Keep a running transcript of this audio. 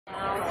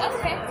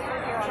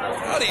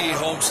Howdy,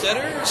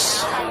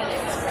 homesteaders.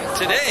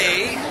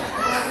 Today,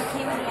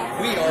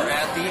 we are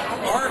at the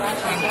Ark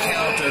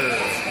Encounter.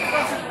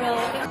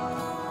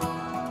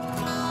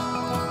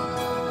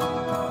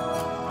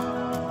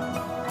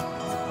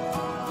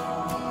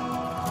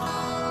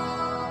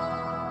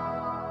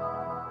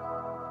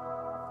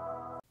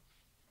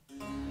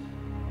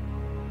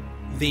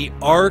 The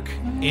Ark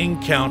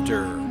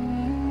Encounter.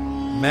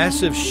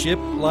 Massive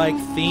ship-like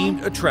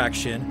themed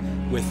attraction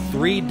with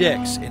 3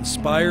 decks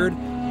inspired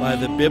by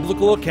the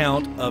biblical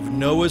account of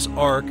Noah's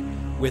Ark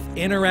with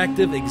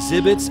interactive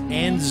exhibits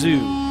and zoo,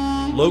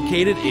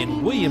 located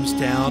in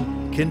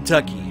Williamstown,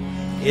 Kentucky.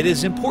 It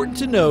is important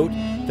to note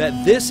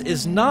that this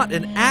is not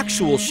an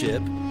actual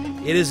ship.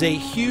 It is a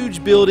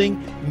huge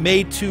building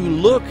made to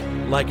look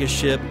like a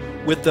ship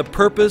with the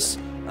purpose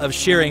of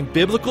sharing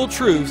biblical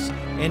truths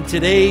in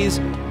today's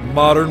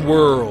modern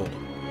world.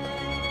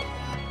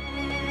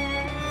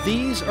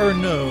 These are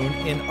known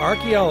in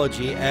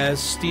archaeology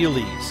as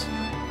steles.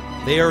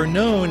 They are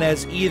known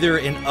as either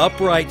an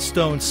upright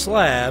stone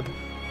slab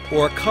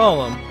or a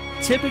column,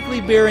 typically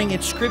bearing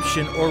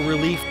inscription or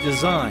relief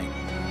design,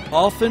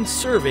 often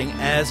serving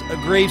as a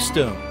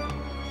gravestone.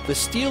 The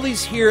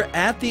steles here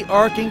at the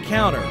Ark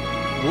Encounter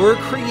were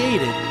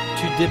created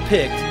to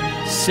depict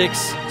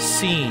 6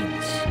 scenes.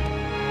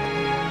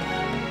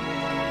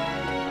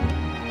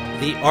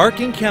 The Ark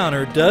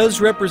Encounter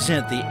does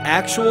represent the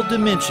actual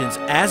dimensions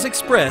as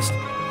expressed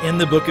in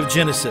the book of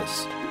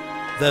Genesis.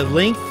 The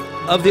length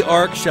of the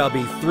ark shall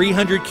be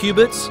 300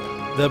 cubits,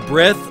 the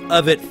breadth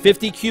of it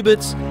 50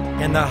 cubits,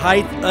 and the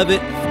height of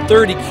it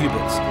 30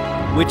 cubits,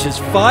 which is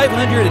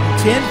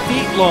 510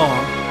 feet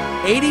long,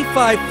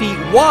 85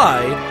 feet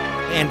wide,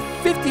 and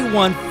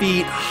 51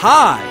 feet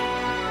high.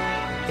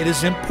 It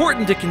is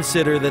important to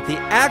consider that the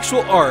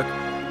actual ark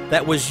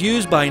that was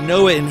used by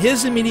Noah and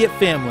his immediate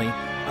family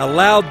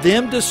allowed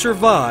them to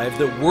survive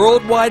the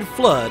worldwide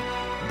flood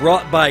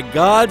brought by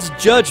God's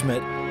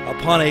judgment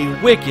upon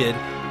a wicked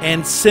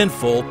and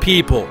sinful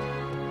people.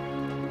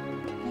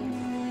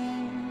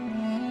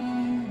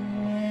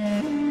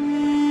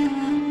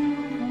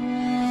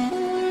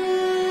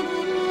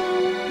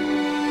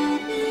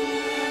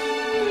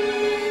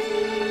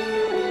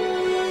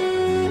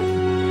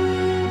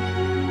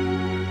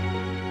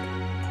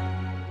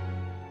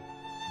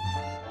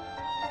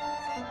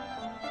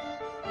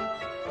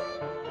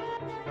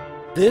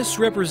 This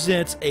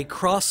represents a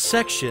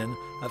cross-section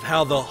of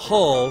how the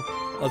hull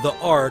of the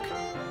ark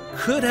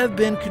could have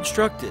been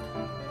constructed.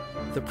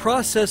 The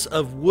process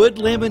of wood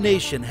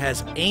lamination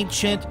has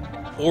ancient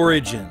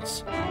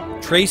origins.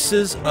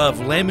 Traces of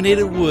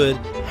laminated wood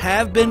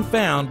have been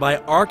found by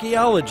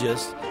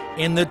archaeologists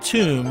in the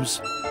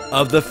tombs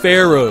of the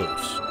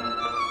pharaohs.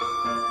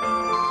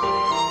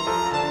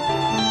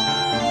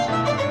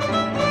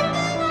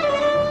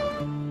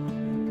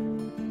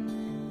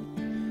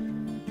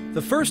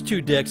 The first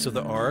 2 decks of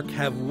the ark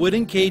have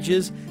wooden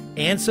cages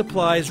and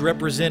supplies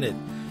represented,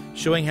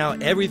 showing how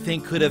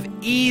everything could have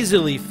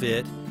easily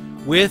fit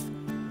with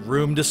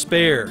room to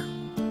spare.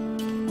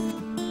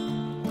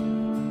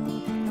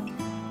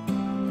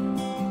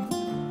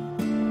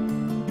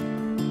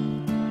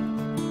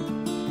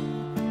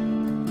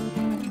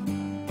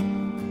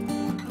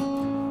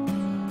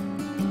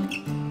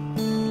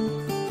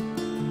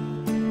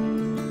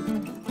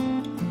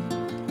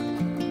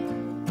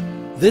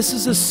 This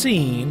is a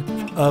scene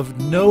of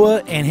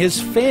Noah and his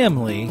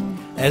family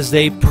as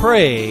they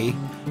pray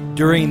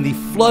during the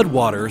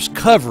floodwaters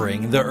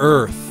covering the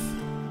earth.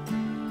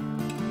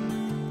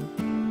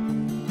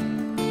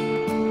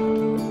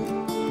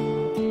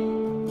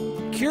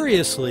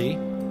 Curiously,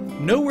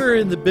 nowhere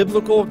in the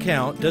biblical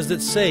account does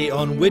it say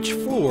on which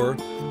floor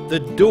the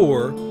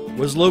door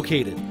was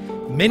located.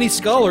 Many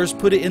scholars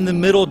put it in the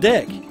middle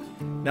deck.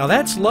 Now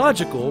that's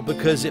logical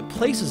because it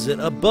places it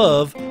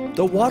above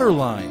the water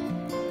line.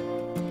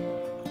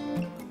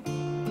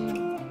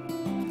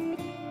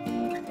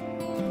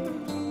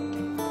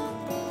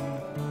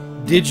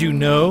 Did you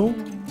know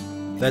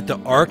that the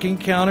Ark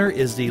Encounter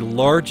is the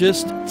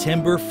largest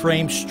timber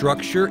frame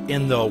structure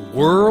in the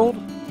world?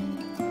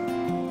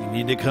 You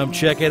need to come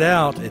check it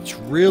out. It's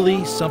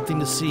really something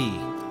to see.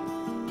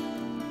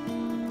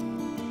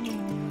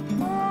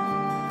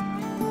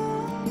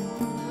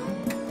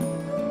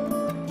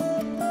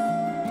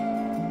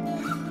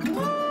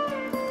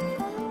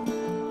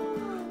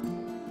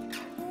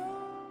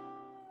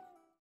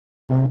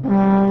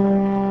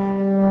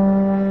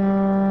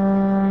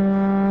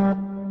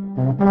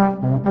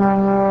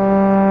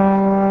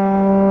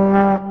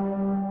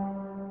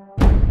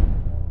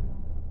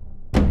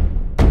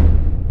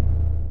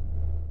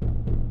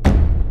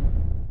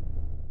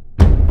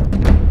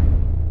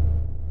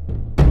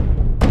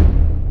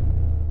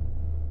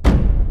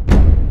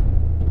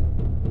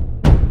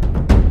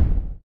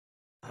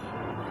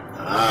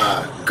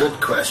 Good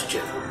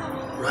question.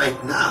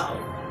 Right now,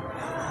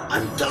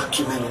 I'm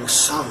documenting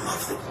some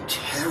of the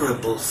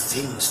terrible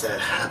things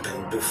that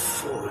happened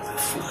before the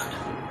flood.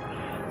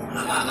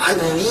 I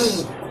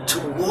need to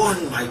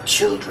warn my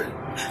children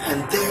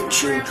and their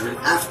children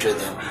after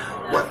them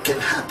What can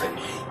happen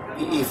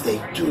if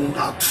they do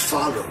not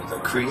follow the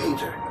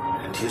Creator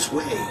and his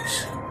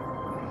ways?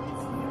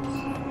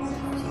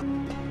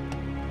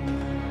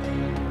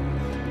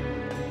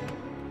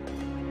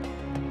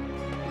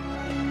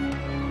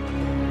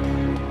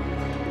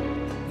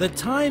 The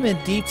time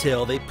and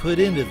detail they put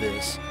into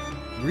this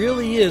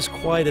really is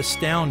quite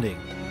astounding.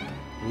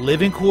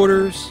 Living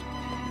quarters,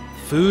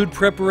 food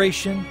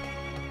preparation,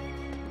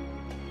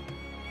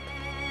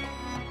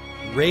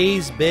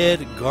 raised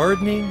bed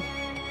gardening,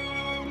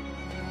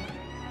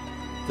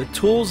 the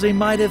tools they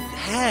might have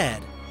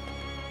had.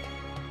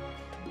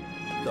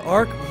 The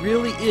Ark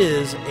really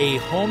is a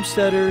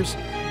homesteader's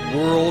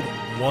world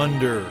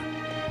wonder.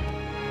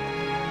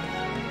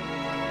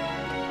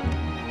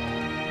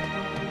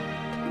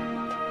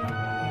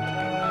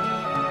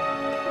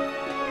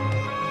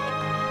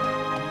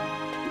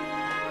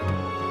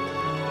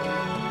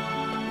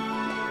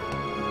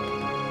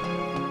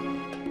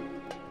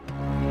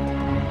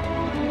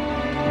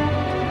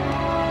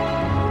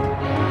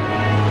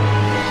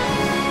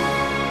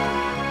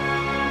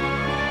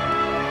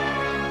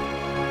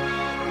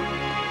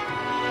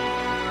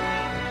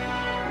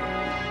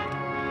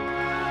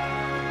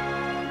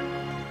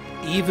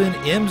 Even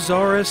M.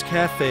 Zara's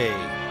Cafe,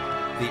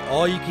 the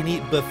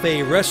all-you-can-eat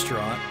buffet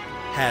restaurant,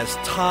 has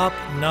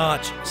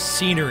top-notch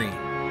scenery.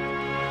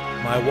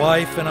 My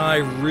wife and I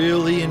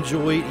really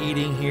enjoyed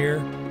eating here.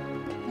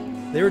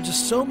 There are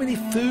just so many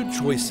food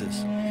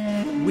choices.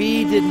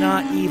 We did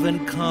not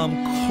even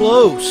come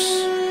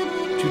close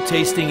to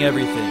tasting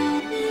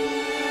everything.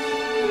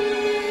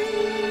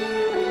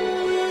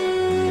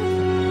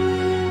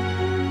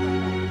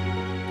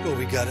 Well,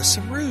 we got us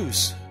some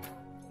roos.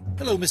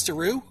 Hello, Mr.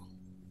 Roo.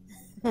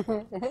 How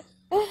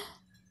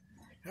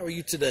are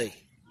you today?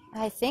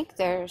 I think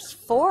there's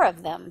 4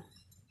 of them.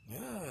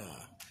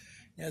 Ah,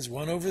 there's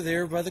one over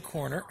there by the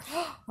corner.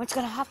 What's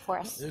going to hop for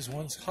us? There's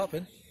one's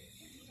hopping.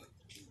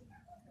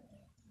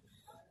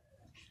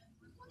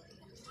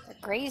 They're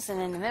grazing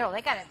in the middle.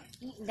 They got it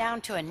eaten down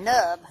to a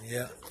nub.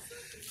 Yeah.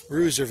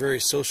 Roos are very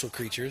social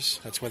creatures.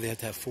 That's why they have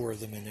to have 4 of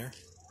them in there.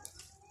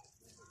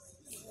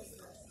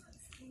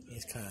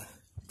 He's kind of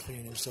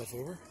cleaning himself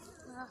over.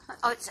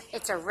 Oh,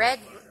 it's a red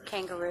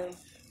kangaroo.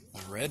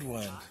 A red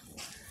one.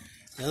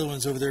 The other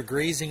one's over there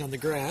grazing on the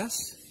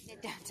grass.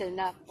 Get down to the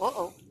nub.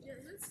 Uh-oh.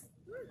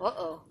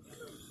 Uh-oh.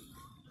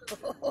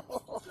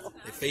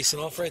 They're facing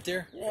off right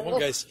there. Yeah.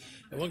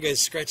 And one guy's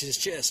scratching his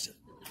chest.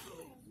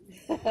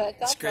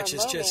 Scratch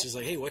his chest. He's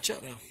like, hey, watch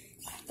out now.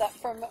 That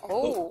from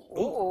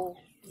oh.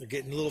 They're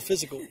getting a little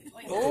physical.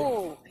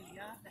 Oh.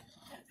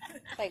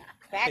 Like,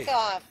 back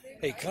off.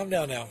 Hey, calm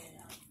down now.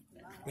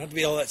 You don't have to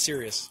be all that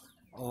serious.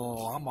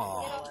 Oh, I'm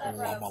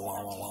a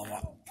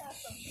llama.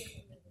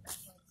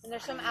 And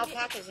there's some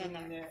alpacas in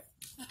there.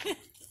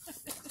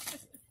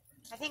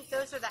 I think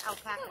those are the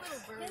alpacas.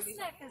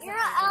 You're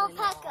an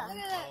alpaca.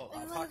 Oh,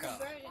 alpaca.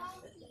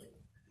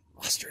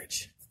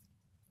 Ostrich.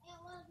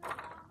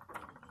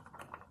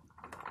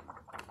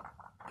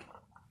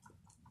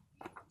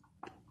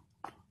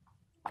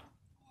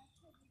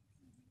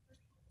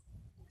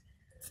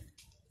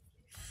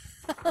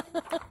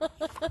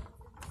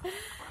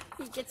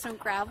 He gets some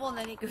gravel and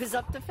then he goes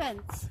up the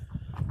fence.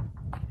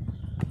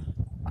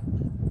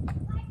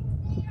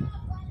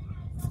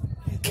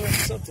 He's doing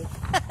something.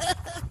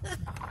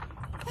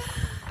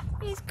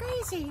 He's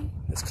crazy.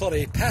 It's called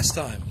a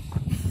pastime.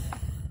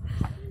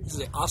 This is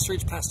an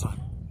ostrich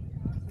pastime.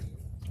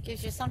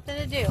 Gives you something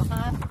to do,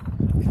 huh?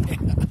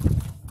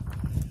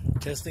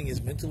 Testing his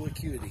mental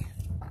acuity.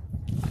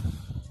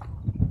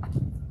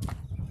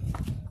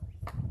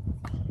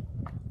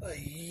 A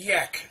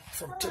yak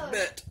from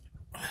Tibet.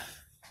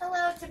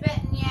 Hello,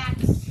 Tibetan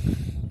yaks.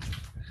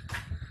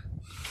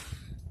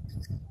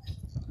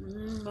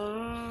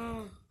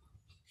 Hello.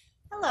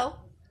 Hello.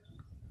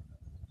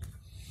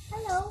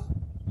 Hello.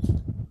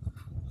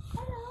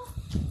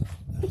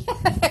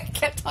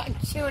 Kept on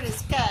chewing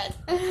his cud.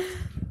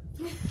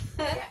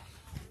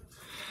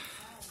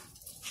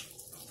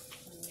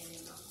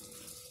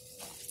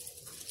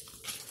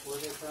 Where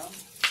are they from?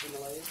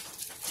 Himalayas?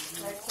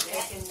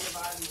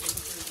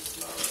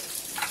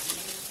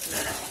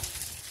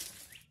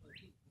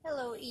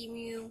 Hello,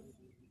 emu.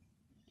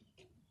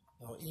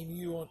 Oh,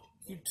 emu on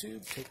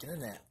YouTube taking a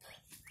nap.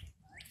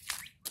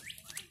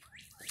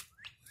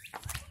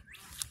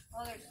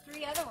 Well, there's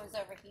 3 other ones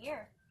over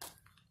here.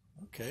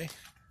 Okay.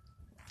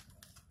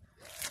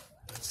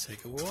 Let's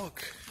take a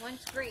walk.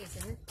 One's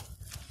grazing.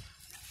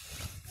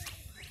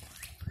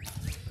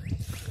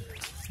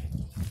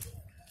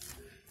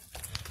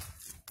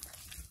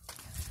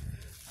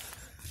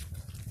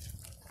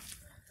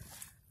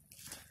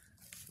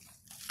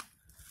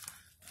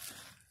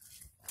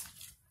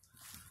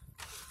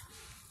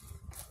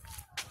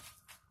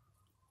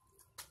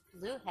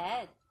 Blue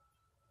head.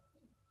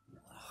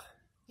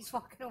 He's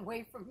walking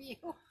away from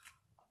you.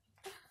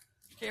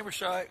 Camera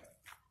shy.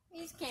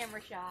 He's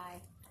camera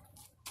shy.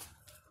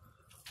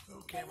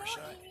 Oh, camera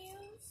shy.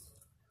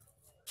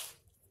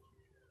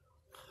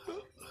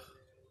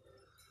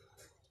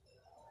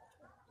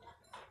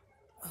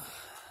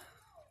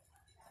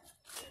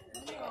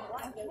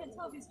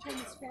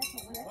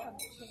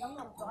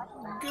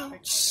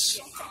 Goats.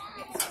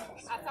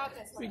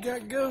 We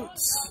got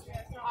goats.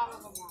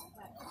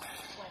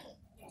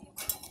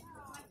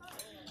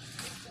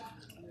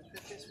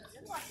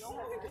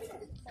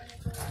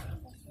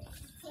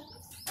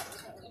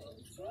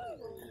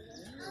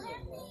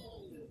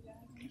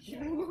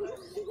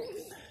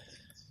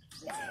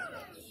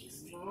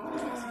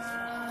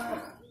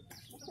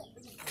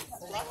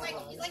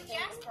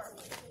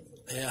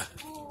 Yeah.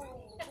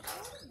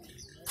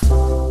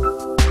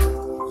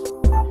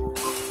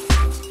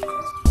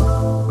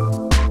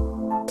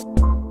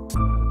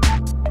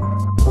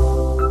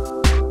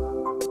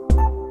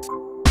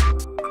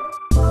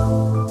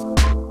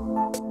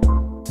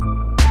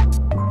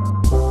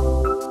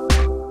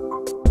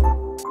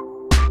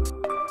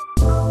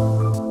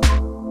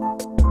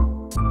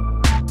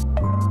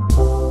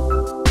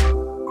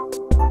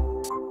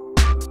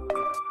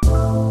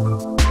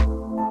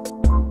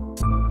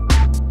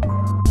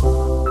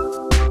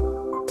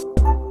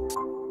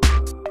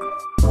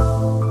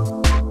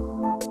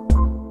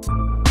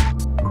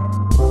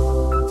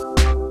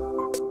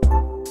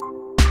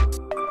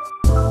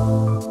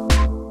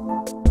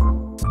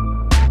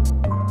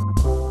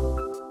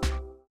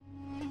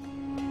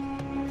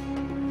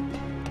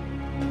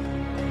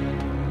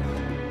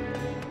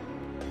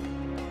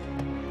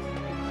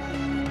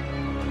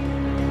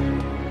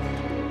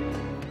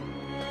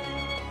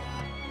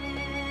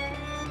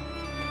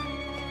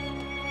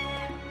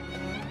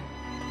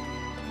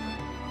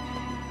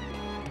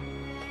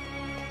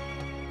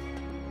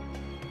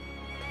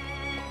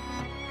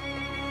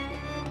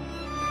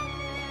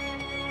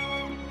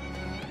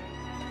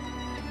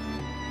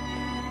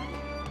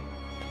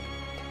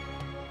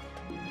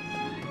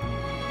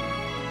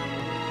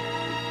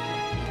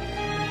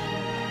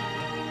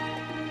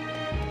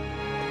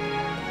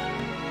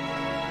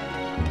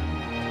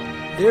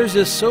 There's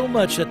just so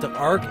much that the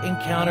Ark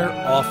Encounter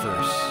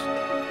offers.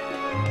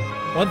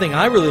 One thing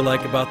I really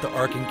like about the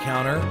Ark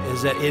Encounter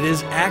is that it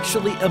is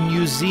actually a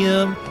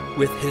museum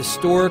with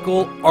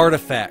historical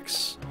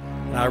artifacts.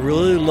 And I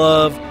really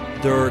love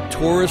their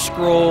Torah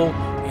scroll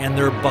and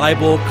their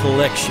Bible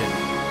collection.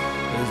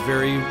 It is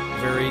very,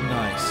 very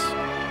nice.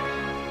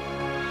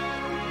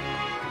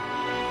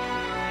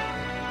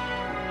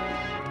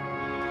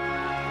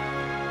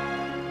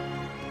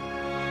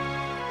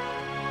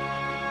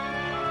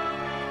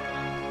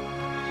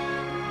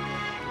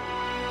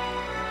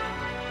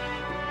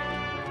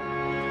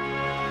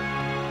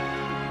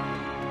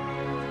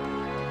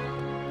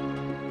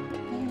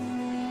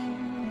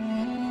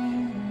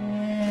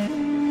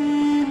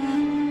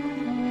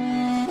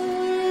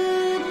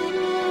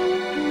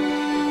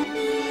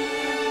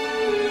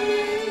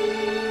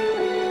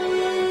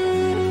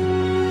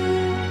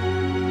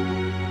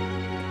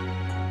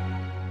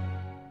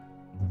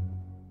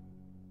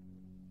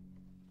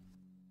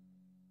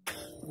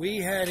 We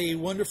had a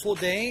wonderful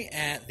day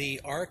at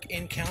the Ark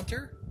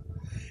Encounter,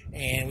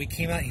 and we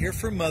came out here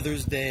for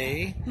Mother's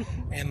Day,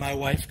 and my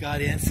wife got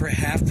in for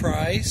half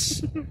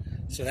price,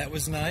 so that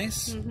was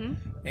nice.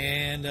 Mm-hmm.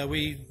 And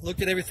we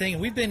looked at everything.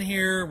 We've been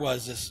here,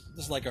 this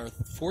is like our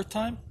fourth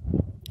time?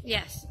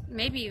 Yes,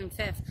 maybe even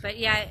fifth, but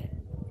yeah,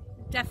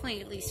 definitely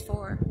at least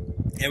 4.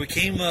 Yeah, we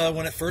came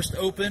when it first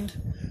opened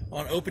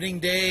on opening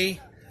day,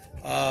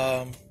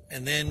 and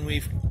then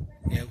we've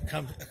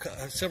come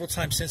several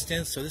times since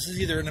then. So this is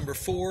either number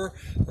 4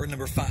 or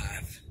number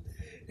 5,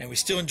 and we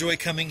still enjoy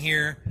coming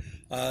here.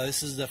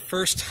 This is the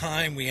first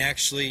time we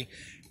actually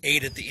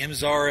ate at the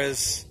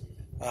Imzara's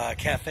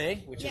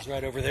Cafe, which is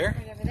right over there.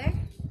 Right over there.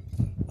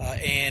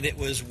 And it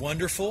was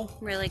wonderful.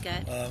 Really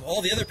good.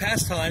 All the other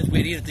past times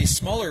we'd eat at these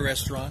smaller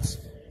restaurants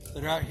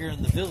that are out here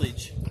in the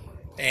village,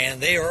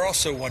 and they are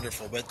also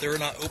wonderful, but they're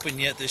not open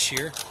yet this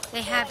year.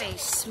 They have a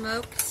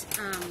smoked,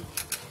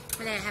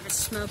 where they have a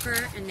smoker,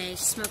 and they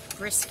smoke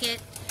brisket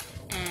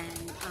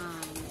and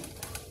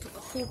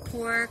whole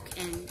pork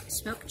and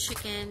smoked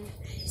chicken.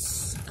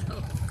 So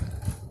good.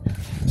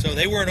 So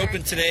they weren't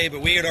open today,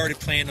 but we had already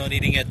planned on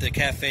eating at the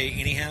cafe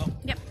anyhow.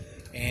 Yep.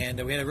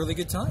 And we had a really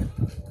good time.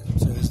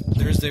 So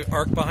there's the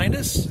Ark behind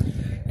us,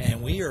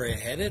 and we are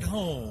headed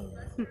home.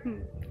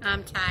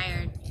 I'm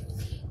tired.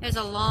 It was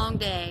a long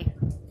day.